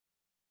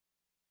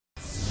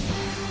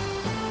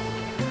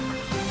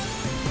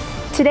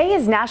Today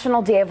is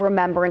National Day of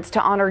Remembrance to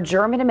honor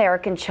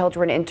German-American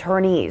children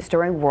internees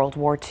during World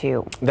War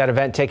II. That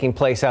event taking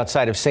place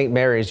outside of St.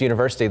 Mary's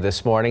University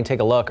this morning. Take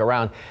a look.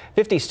 Around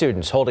 50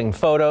 students holding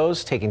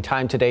photos, taking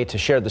time today to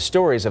share the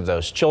stories of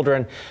those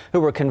children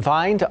who were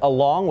confined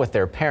along with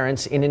their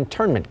parents in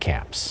internment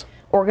camps.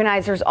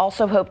 Organizers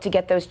also hope to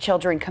get those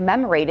children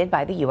commemorated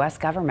by the U.S.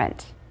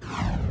 government.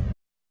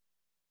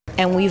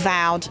 And we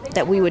vowed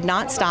that we would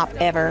not stop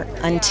ever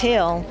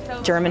until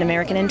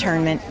German-American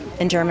internment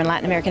and German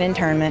Latin American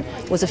internment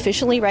was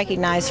officially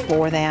recognized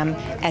for them,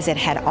 as it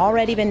had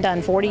already been done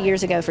 40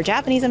 years ago for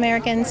Japanese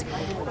Americans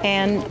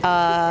and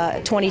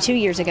 22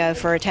 years ago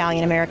for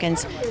Italian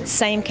Americans.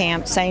 Same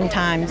camp, same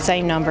time,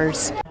 same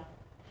numbers.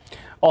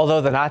 Although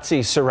the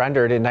Nazis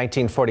surrendered in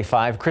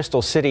 1945,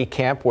 Crystal City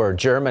Camp, where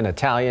German,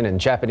 Italian, and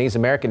Japanese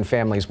American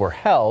families were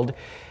held,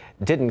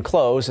 didn't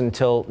close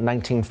until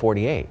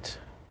 1948.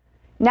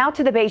 Now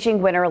to the Beijing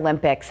Winter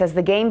Olympics as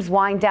the games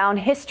wind down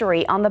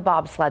history on the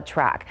bobsled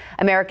track.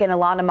 American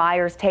Alana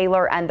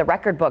Myers-Taylor and the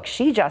record book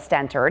she just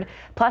entered,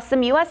 plus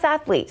some U.S.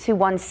 athletes who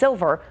won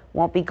silver,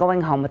 won't be going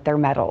home with their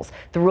medals.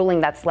 The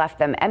ruling that's left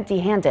them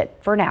empty-handed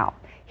for now.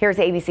 Here's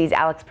ABC's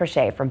Alex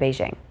Prochet from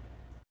Beijing.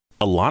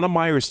 Alana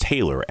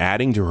Myers-Taylor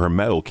adding to her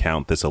medal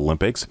count this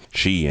Olympics.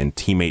 She and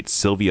teammate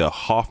Sylvia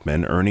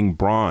Hoffman earning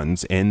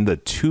bronze in the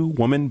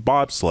two-woman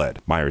bobsled.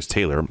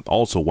 Myers-Taylor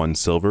also won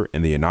silver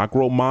in the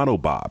inaugural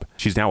monobob.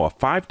 She's now a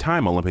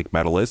five-time Olympic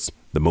medalist,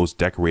 the most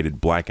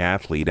decorated black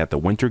athlete at the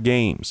Winter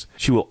Games.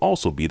 She will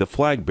also be the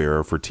flag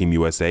bearer for Team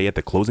USA at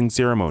the closing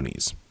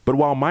ceremonies. But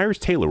while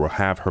Myers-Taylor will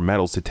have her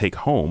medals to take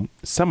home,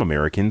 some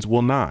Americans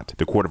will not.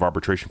 The Court of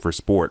Arbitration for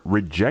Sport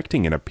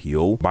rejecting an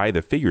appeal by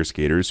the figure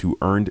skaters who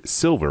earned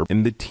silver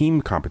in the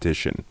team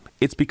competition.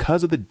 It's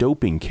because of the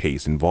doping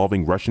case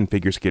involving Russian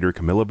figure skater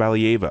Kamila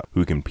Valieva,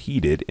 who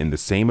competed in the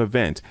same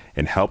event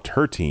and helped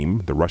her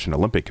team, the Russian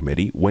Olympic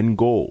Committee, win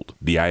gold.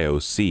 The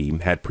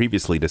IOC had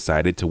previously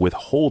decided to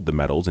withhold the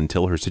medals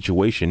until her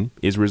situation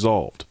is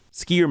resolved.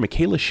 Skier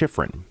Michaela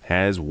Schifrin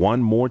has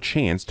one more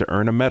chance to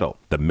earn a medal.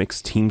 The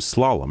mixed team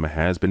slalom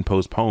has been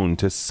postponed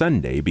to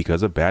Sunday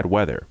because of bad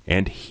weather.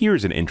 And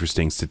here's an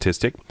interesting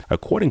statistic.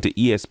 According to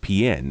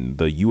ESPN,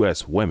 the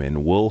U.S.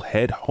 women will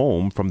head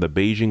home from the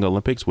Beijing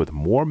Olympics with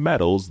more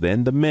medals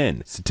than the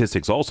men.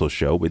 Statistics also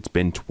show it's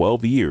been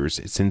 12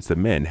 years since the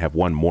men have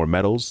won more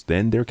medals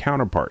than their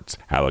counterparts.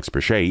 Alex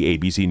Prochet,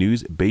 ABC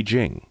News,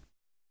 Beijing.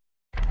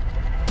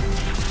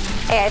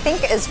 Hey, I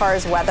think as far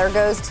as weather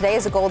goes, today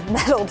is a gold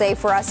medal day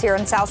for us here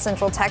in South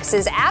Central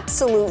Texas.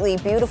 Absolutely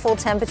beautiful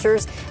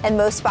temperatures, and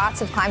most spots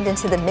have climbed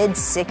into the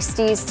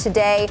mid-60s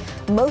today.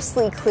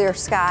 Mostly clear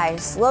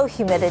skies, low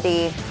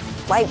humidity,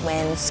 light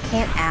winds.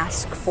 Can't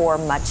ask for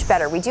much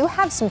better. We do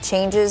have some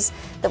changes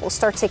that will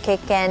start to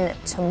kick in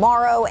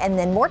tomorrow, and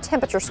then more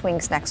temperature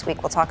swings next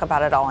week. We'll talk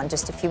about it all in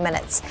just a few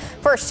minutes.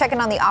 First,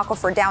 checking on the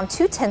aquifer, down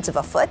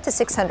 0.2 foot to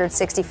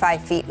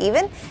 665 feet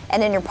even.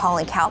 And in your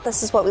pollen count,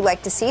 this is what we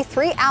like to see.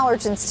 3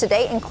 allergens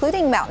today,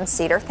 including mountain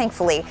cedar.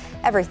 Thankfully,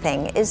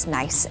 everything is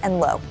nice and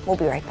low. We'll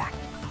be right back.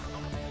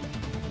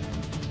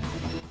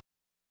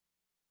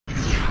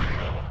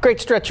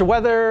 Great stretch of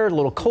weather, a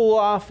little cool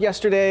off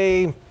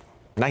yesterday.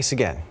 Nice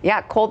again.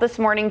 Yeah, cold this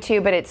morning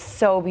too, but it's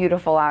so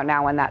beautiful out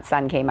now when that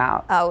sun came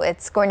out. Oh,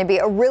 it's going to be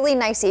a really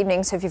nice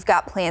evening. So if you've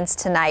got plans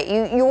tonight,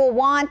 you will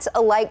want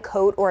a light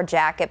coat or a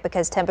jacket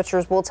because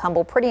temperatures will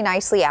tumble pretty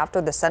nicely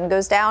after the sun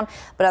goes down,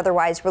 but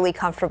otherwise really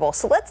comfortable.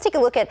 So let's take a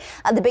look at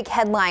the big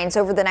headlines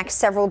over the next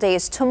several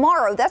days.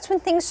 Tomorrow, that's when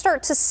things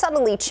start to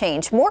subtly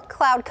change. More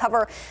cloud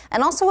cover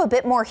and also a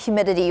bit more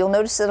humidity. You'll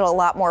notice it a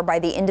lot more by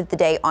the end of the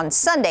day on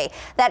Sunday.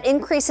 That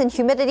increase in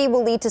humidity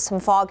will lead to some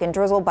fog and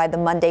drizzle by the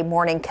Monday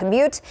morning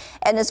commute.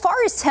 And as far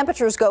as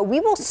temperatures go, we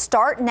will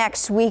start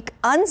next week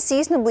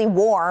unseasonably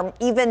warm,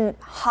 even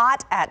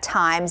hot at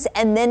times,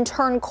 and then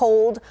turn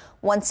cold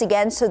once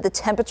again. So the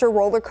temperature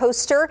roller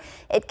coaster,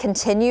 it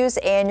continues,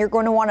 and you're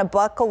going to want to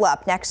buckle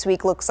up. Next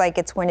week looks like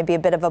it's going to be a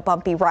bit of a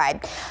bumpy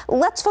ride.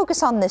 Let's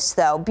focus on this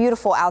though.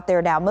 Beautiful out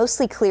there now,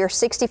 mostly clear,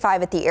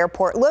 65 at the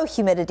airport, low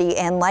humidity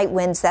and light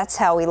winds. That's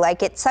how we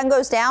like it. Sun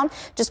goes down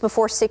just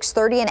before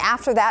 6:30, and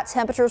after that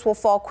temperatures will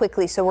fall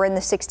quickly. So we're in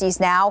the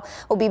 60s now.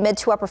 We'll be mid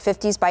to upper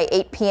 50s by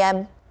 8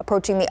 p.m.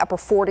 approaching the upper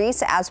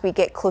 40s as we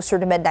get closer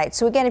to midnight.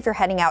 So again, if you're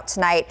heading out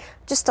tonight,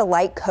 just a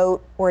light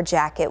coat or a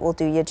jacket will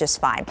do you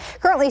just fine.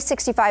 Currently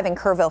 65 in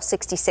Kerrville,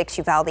 66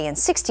 Uvalde, and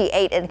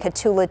 68 in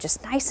Cotulla,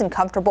 just nice and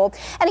comfortable.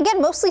 And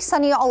again, mostly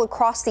sunny all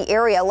across the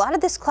area. A lot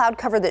of this cloud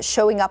cover that's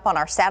showing up on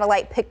our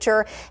satellite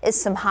picture is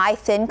some high,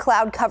 thin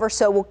cloud cover.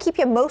 So we'll keep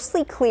you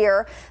mostly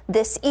clear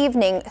this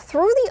evening.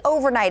 Through the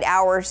overnight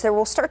hours, there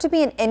will start to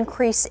be an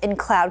increase in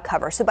cloud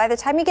cover. So by the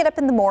time you get up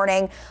in the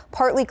morning,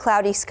 partly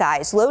cloudy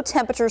skies, low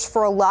temperatures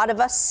for a lot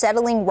of us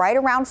settling right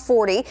around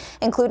 40,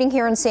 including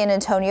here in San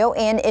Antonio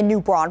and in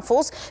New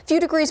Braunfels. Few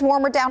degrees degrees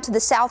warmer down to the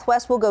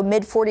southwest. We'll go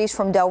mid-40s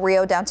from Del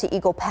Rio down to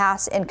Eagle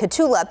Pass and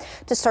Cotulla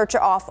to start you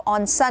off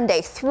on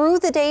Sunday. Through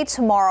the day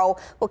tomorrow,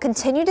 we'll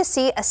continue to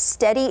see a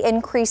steady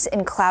increase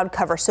in cloud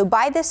cover. So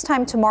by this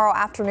time tomorrow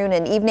afternoon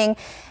and evening,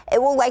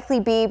 it will likely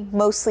be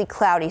mostly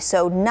cloudy,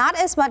 so not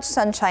as much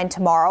sunshine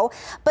tomorrow,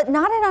 but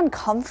not an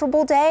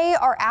uncomfortable day.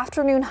 Our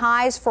afternoon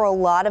highs for a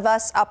lot of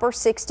us, upper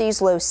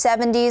 60s, low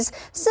 70s,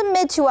 some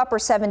mid to upper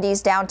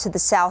 70s down to the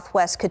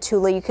southwest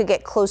Cotulla. You could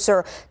get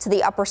closer to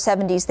the upper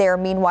 70s there.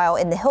 Meanwhile,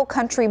 in the hill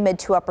country, mid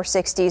to upper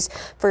 60s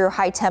for your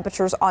high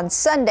temperatures on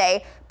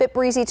Sunday. Bit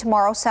breezy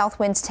tomorrow, south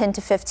winds 10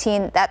 to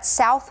 15. That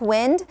south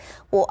wind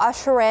will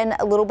usher in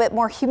a little bit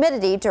more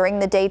humidity during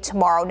the day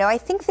tomorrow. Now, I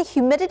think the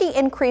humidity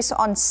increase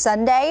on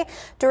Sunday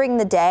during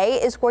the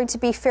day is going to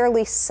be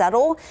fairly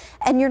subtle,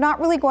 and you're not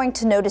really going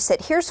to notice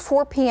it. Here's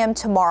 4 p.m.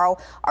 tomorrow.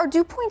 Our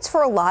dew points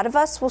for a lot of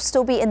us will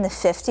still be in the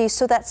 50s,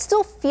 so that's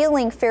still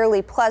feeling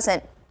fairly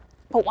pleasant.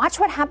 But watch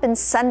what happens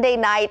Sunday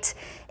night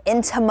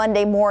into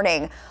Monday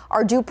morning.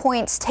 Our dew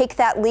points take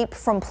that leap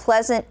from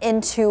pleasant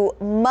into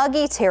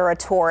muggy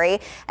territory,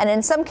 and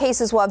in some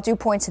cases we'll have dew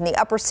points in the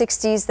upper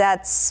 60s.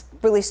 That's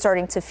really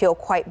starting to feel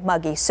quite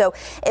muggy. So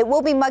it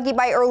will be muggy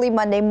by early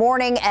Monday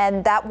morning,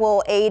 and that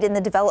will aid in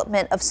the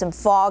development of some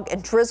fog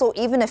and drizzle,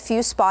 even a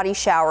few spotty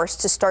showers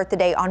to start the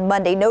day on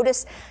Monday.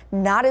 Notice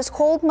not as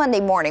cold Monday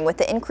morning. With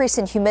the increase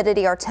in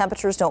humidity, our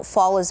temperatures don't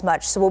fall as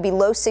much, so we'll be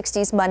low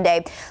 60s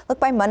Monday. Look,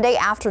 by Monday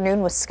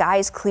afternoon with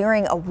skies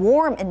clearing, a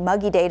warm and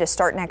muggy day to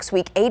start next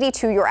week.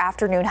 82 your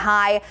afternoon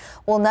high.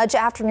 We'll nudge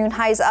afternoon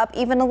highs up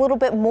even a little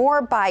bit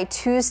more by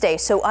Tuesday,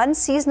 so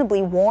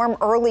unseasonably warm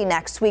early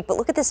next week. But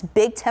look at this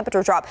big temperature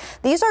drop.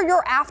 These are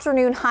your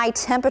afternoon high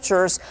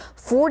temperatures,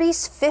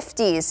 40s,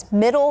 50s,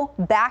 middle,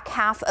 back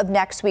half of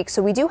next week.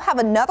 So we do have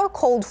another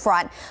cold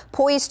front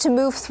poised to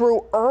move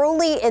through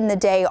early in the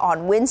day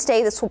on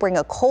Wednesday. This will bring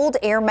a cold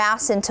air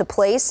mass into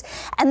place,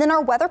 and then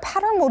our weather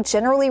pattern will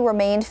generally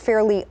remain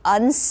fairly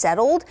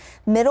unsettled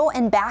middle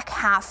and back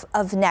half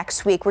of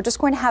next week. We're just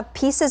going to have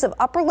pieces of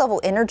upper level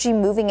energy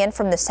moving in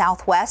from the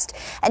southwest,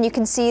 and you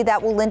can see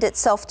that will lend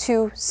itself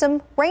to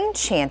some rain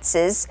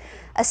chances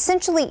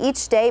essentially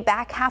each day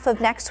back half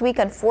of next week.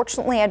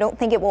 Unfortunately, I don't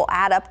think it will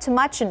add up to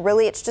much, and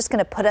really it's just going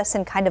to put us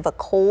in kind of a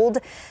cold,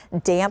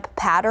 damp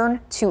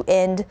pattern to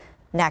end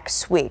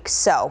next week.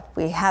 So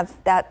we have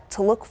that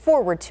to look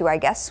forward to, I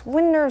guess.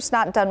 Winter's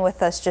not done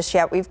with us just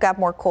yet. We've got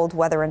more cold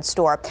weather in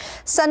store.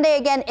 Sunday,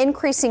 again,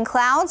 increasing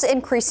clouds,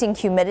 increasing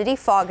humidity,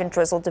 fog and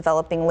drizzle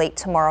developing late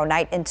tomorrow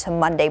night into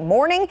Monday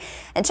morning.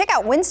 And check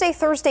out Wednesday,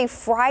 Thursday,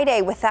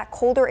 Friday with that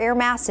colder air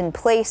mass in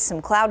place,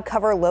 some cloud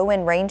cover, low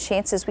end rain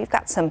chances. We've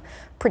got some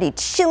pretty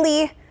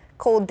chilly,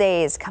 cold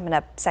days coming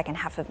up second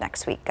half of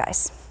next week,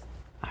 guys.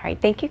 All right.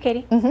 Thank you,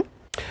 Katie.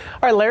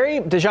 All right, Larry,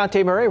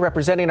 DeJounte Murray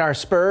representing our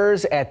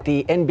Spurs at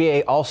the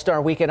NBA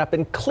All-Star Weekend up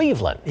in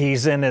Cleveland.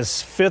 He's in his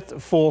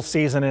 5th full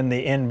season in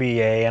the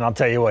NBA, and I'll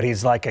tell you what,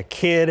 he's like a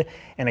kid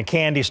in a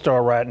candy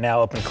store right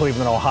now up in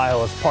Cleveland,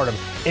 Ohio, as part of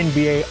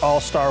NBA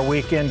All-Star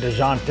Weekend.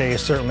 DeJounte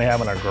is certainly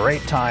having a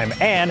great time.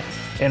 And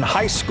in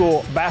high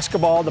school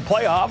basketball, the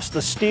playoffs,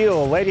 the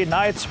Steel Lady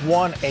Knights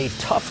won a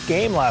tough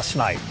game last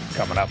night.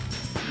 Coming up.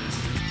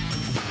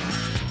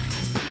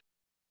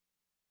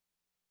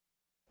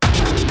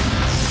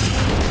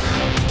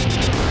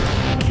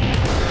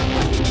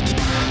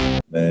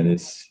 Man,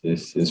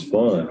 it's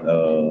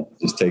fun.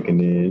 Just taking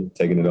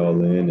it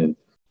all in,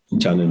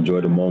 and trying to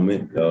enjoy the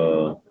moment,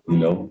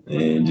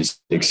 and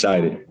just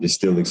excited,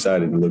 still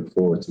excited to look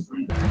forward to.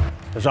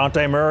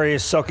 DeJounte Murray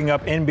is soaking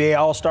up NBA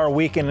All-Star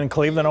Weekend in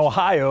Cleveland,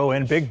 Ohio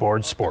in big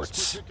board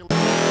sports.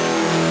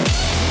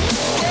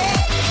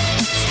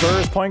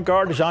 Spurs point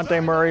guard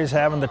DeJounte Murray is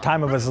having the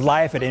time of his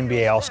life at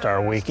NBA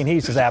All-Star Weekend.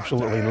 He's just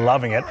absolutely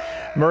loving it.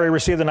 Murray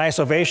received a nice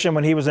ovation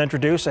when he was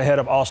introduced ahead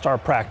of All-Star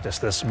practice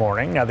this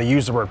morning. Now, they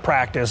use the word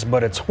practice,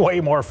 but it's way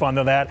more fun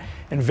than that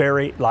and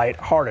very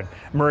lighthearted.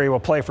 Murray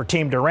will play for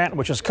Team Durant,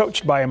 which is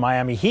coached by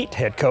Miami Heat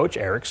head coach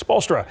Eric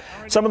Spoelstra.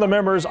 Some of the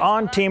members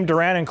on Team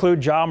Durant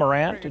include Ja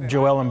Morant,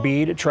 Joel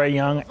Embiid, Trae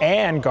Young,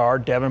 and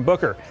guard Devin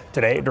Booker.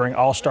 Today, during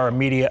All-Star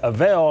Media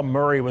Avail,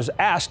 Murray was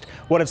asked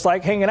what it's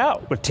like hanging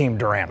out with Team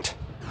Durant.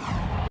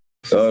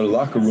 The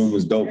locker room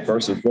was dope,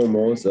 first and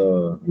foremost.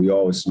 We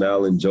always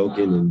smiling,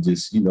 joking, and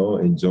just,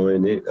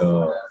 enjoying it.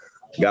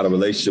 Got a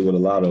relationship with a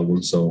lot of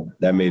them, so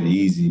that made it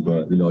easy.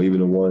 But, even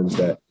the ones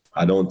that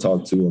I don't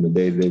talk to on a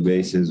day-to-day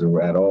basis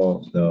or at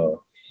all,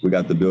 we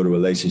got to build a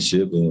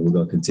relationship, and we're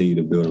going to continue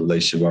to build a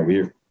relationship while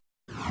we're here.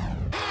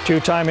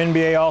 Two-time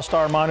NBA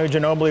All-Star Manu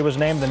Ginobili was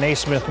named the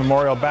Naismith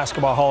Memorial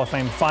Basketball Hall of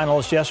Fame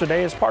finalist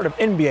yesterday as part of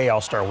NBA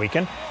All-Star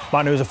Weekend.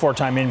 Manu is a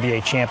 4-time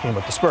NBA champion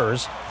with the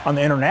Spurs. On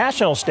the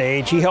international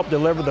stage, he helped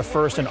deliver the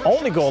first and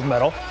only gold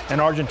medal in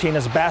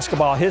Argentina's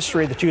basketball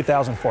history at the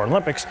 2004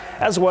 Olympics,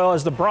 as well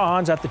as the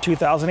bronze at the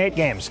 2008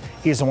 Games.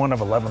 He's one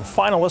of 11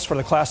 finalists for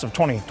the class of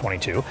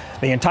 2022.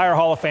 The entire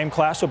Hall of Fame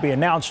class will be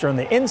announced during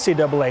the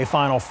NCAA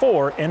Final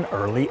Four in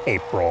early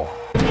April.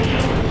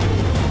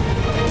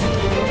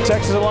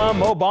 Texas alum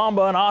Mo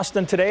Bamba in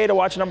Austin today to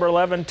watch number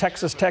 11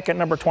 Texas Tech at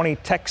number 20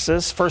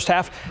 Texas. First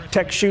half,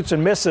 Tech shoots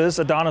and misses.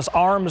 Adonis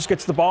Arms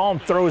gets the ball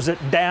and throws it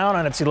down,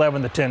 and it's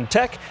 11-10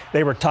 Tech.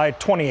 They were tied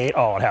 28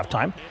 all at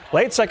halftime.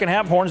 Late second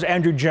half, Horns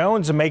Andrew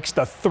Jones makes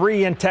the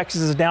three, and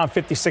Texas is down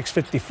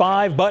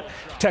 56-55, but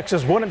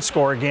Texas wouldn't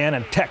score again,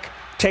 and Tech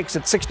takes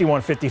it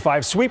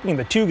 61-55, sweeping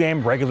the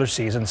two-game regular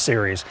season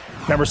series.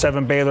 Number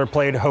 7 Baylor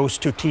played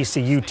host to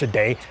TCU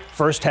today.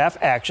 First half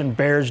action,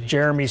 Bears'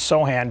 Jeremy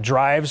Sohan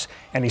drives,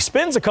 and he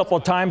spins a couple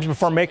of times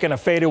before making a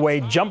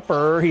fadeaway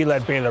jumper. He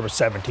led Baylor with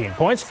 17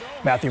 points.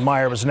 Matthew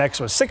Meyer was next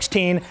with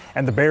 16,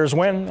 and the Bears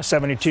win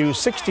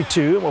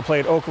 72-62. Will play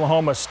at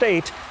Oklahoma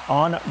State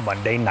on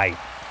Monday night.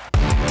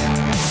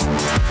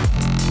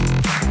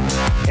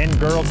 In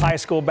girls high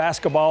school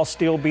basketball,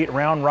 Steele beat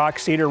Round Rock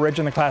Cedar Ridge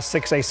in the Class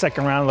 6A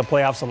second round of the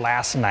playoffs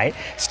last night.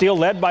 Steele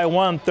led by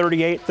one,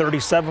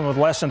 38-37, with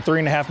less than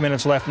 3.5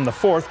 minutes left in the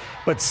fourth,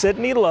 but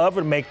Sydney Love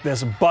would make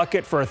this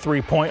bucket for a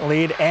three-point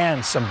lead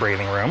and some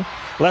breathing room.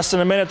 Less than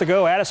a minute to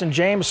go, Addison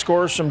James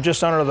scores from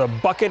just under the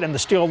bucket, and the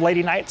Steele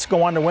Lady Knights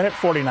go on to win it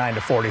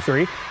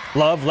 49-43.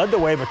 Love led the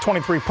way with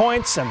 23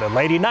 points, and the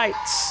Lady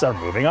Knights are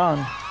moving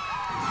on.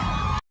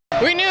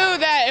 We knew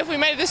that if we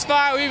made it this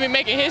far, we'd be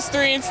making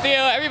history in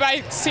Steele.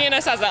 Everybody seeing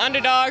us as an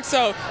underdog,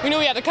 so we knew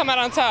we had to come out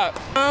on top.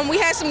 We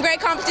had some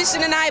great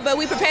competition tonight, but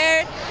we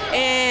prepared,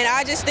 and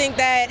I just think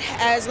that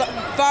as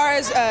far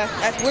as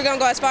we're going to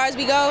go as far as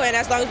we go, and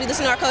as long as we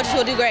listen to our coaches,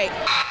 we'll do great.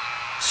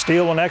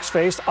 Steele will next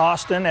face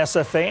Austin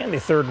SFA in the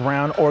third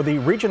round or the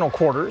regional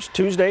quarters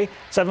Tuesday,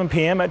 7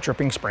 p.m. at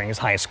Dripping Springs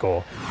High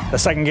School. The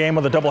second game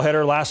of the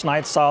doubleheader last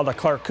night saw the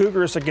Clark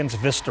Cougars against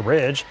Vista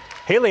Ridge.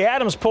 Haley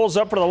Adams pulls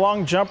up for the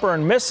long jumper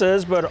and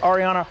misses, but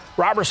Ariana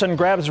Robertson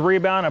grabs the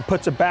rebound and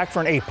puts it back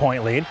for an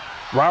 8-point lead.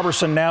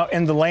 Robertson now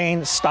in the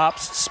lane,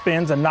 stops,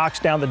 spins, and knocks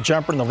down the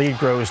jumper, and the lead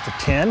grows to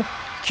 10.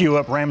 Cue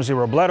up Ramsey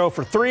Robledo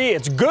for three.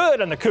 It's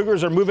good, and the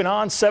Cougars are moving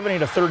on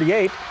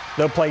 70-38.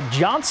 They'll play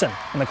Johnson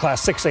in the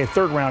Class 6A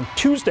third round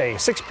Tuesday,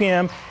 6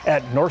 p.m.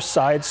 at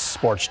Northside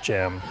Sports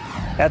Gym.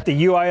 At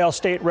the UIL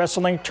State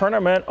Wrestling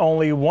Tournament,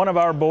 only one of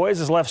our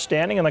boys is left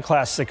standing in the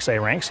Class 6A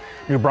ranks.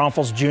 New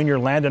Braunfels junior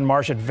Landon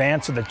Marsh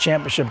advanced to the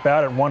championship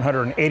bout at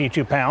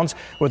 182 pounds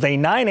with a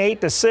 9-8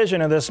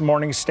 decision in this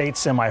morning's state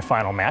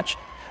semifinal match.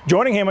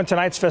 Joining him in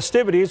tonight's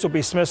festivities will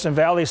be Smithson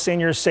Valley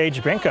senior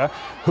Sage Benka,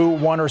 who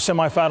won her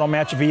semifinal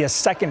match via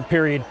second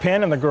period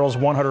pin in the girls'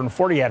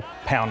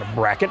 148-pound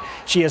bracket.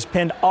 She has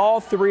pinned all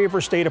three of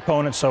her state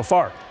opponents so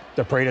far.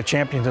 The Parade of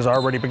Champions has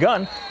already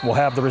begun. We'll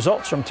have the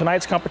results from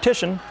tonight's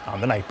competition on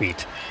the Night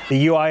Beat.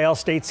 The UIL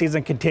state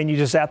season continues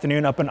this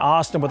afternoon up in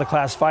Austin with the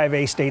Class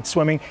 5A state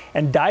swimming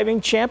and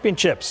diving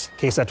championships.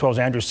 KSAT 12's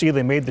Andrew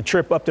Seeley made the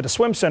trip up to the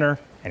swim center,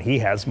 and he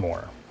has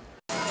more.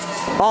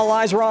 All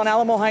eyes were on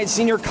Alamo Heights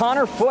senior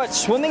Connor Foote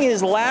swimming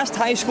his last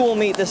high school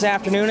meet this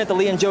afternoon at the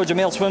Lee and Joe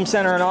Jamil Swim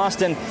Center in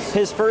Austin.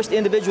 His first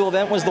individual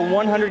event was the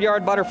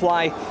 100-yard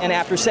butterfly, and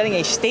after setting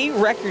a state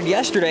record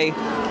yesterday,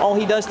 all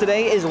he does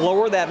today is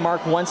lower that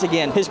mark once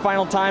again. His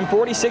final time,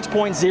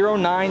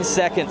 46.09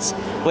 seconds.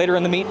 Later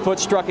in the meet, Foote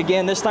struck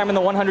again, this time in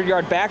the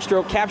 100-yard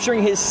backstroke,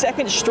 capturing his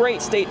second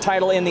straight state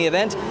title in the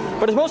event.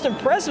 But his most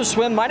impressive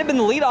swim might have been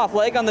the leadoff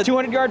leg on the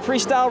 200-yard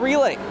freestyle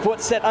relay.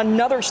 Foote set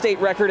another state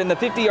record in the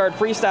 50-yard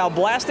freestyle,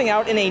 blasting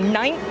out in a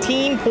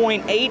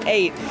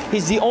 19.88.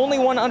 He's the only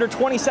one under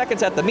 20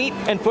 seconds at the meet,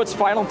 and Foote's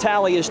final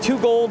tally is 2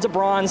 golds, a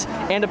bronze,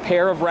 and a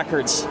pair of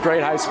records.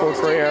 Great high school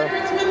career.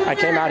 I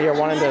came out here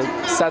wanting to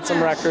set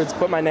some records,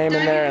 put my name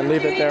in there, and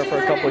leave it there for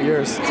a couple of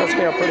years. It sets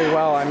me up pretty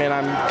well. I mean,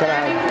 I'm going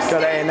to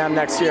go to A&M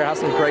next year, have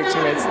some great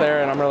teammates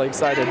there, and I'm really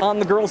excited. On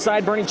the girls'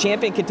 side, Bernie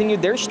Champion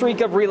continued their streak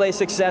of relay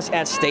success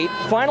at state.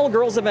 Final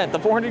girls' event, the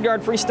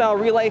 400-yard freestyle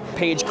relay,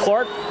 Paige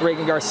Clark,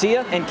 Reagan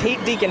Garcia, and Kate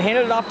Deacon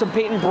handed it off to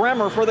Peyton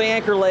Bremer for the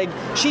anchor leg.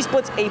 She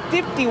splits a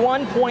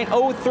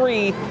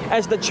 51.03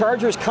 as the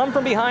Chargers come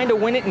from behind to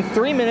win it in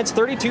 3 minutes,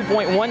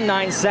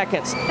 32.19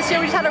 seconds. This year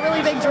we just had a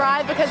really big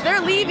drive because they're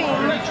leaving.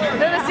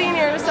 They're the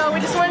seniors, so we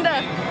just wanted to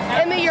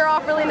end the year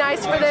off really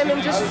nice for them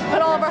and just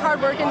put all of our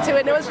hard work into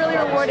it, and it was really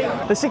rewarding.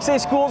 The 6A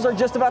schools are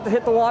just about to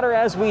hit the water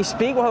as we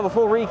speak. We'll have a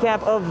full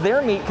recap of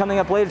their meet coming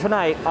up later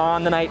tonight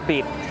on the Night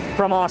Beat.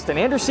 From Austin,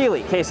 Andrew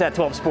Seeley, KSAT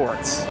 12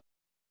 Sports.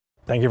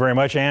 Thank you very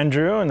much,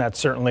 Andrew, and that's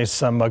certainly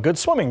some good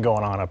swimming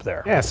going on up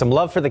there. Yeah, some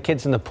love for the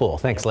kids in the pool.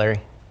 Thanks, Larry.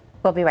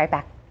 We'll be right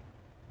back.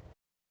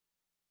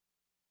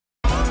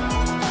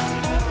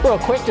 Real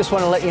quick, just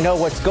want to let you know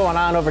what's going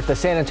on over at the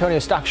San Antonio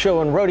Stock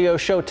Show and Rodeo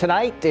Show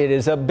tonight. It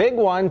is a big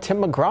one.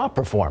 Tim McGraw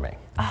performing.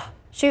 Oh,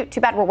 shoot,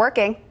 too bad we're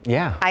working.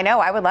 Yeah. I know,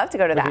 I would love to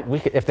go to that. We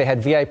could, if they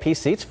had VIP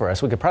seats for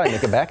us, we could probably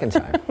make it back in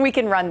time. We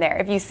can run there.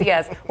 If you see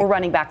us, we're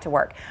running back to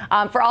work.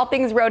 For all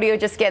things rodeo,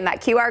 just scan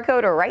that QR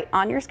code or right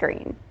on your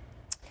screen.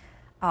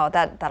 Oh,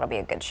 that'll be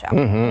a good show.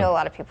 I know a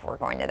lot of people were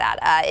going to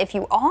that. If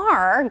you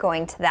are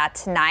going to that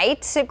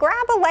tonight,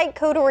 grab a light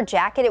coat or a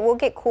jacket. It will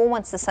get cool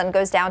once the sun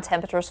goes down.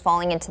 Temperatures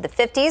falling into the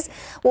 50s.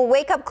 We'll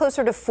wake up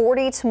closer to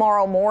 40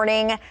 tomorrow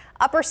morning.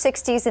 Upper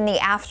 60s in the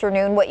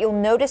afternoon. What you'll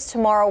notice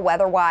tomorrow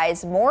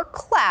weather-wise, more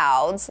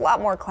clouds, a lot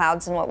more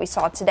clouds than what we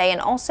saw today, and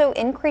also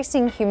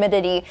increasing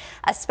humidity,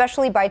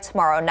 especially by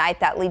tomorrow night.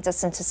 That leads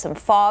us into some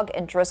fog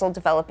and drizzle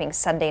developing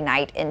Sunday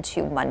night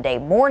into Monday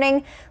morning.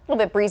 A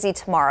little bit breezy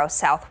tomorrow,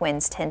 south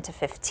winds 10 to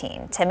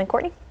 15. Tim and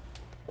Courtney.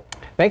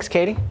 Thanks,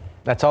 Katie.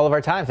 That's all of our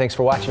time. Thanks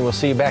for watching. We'll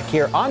see you back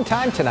here on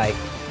time tonight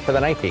for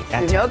the Night Beat.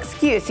 No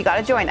excuse. You got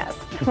to join us.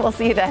 We'll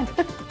see you then.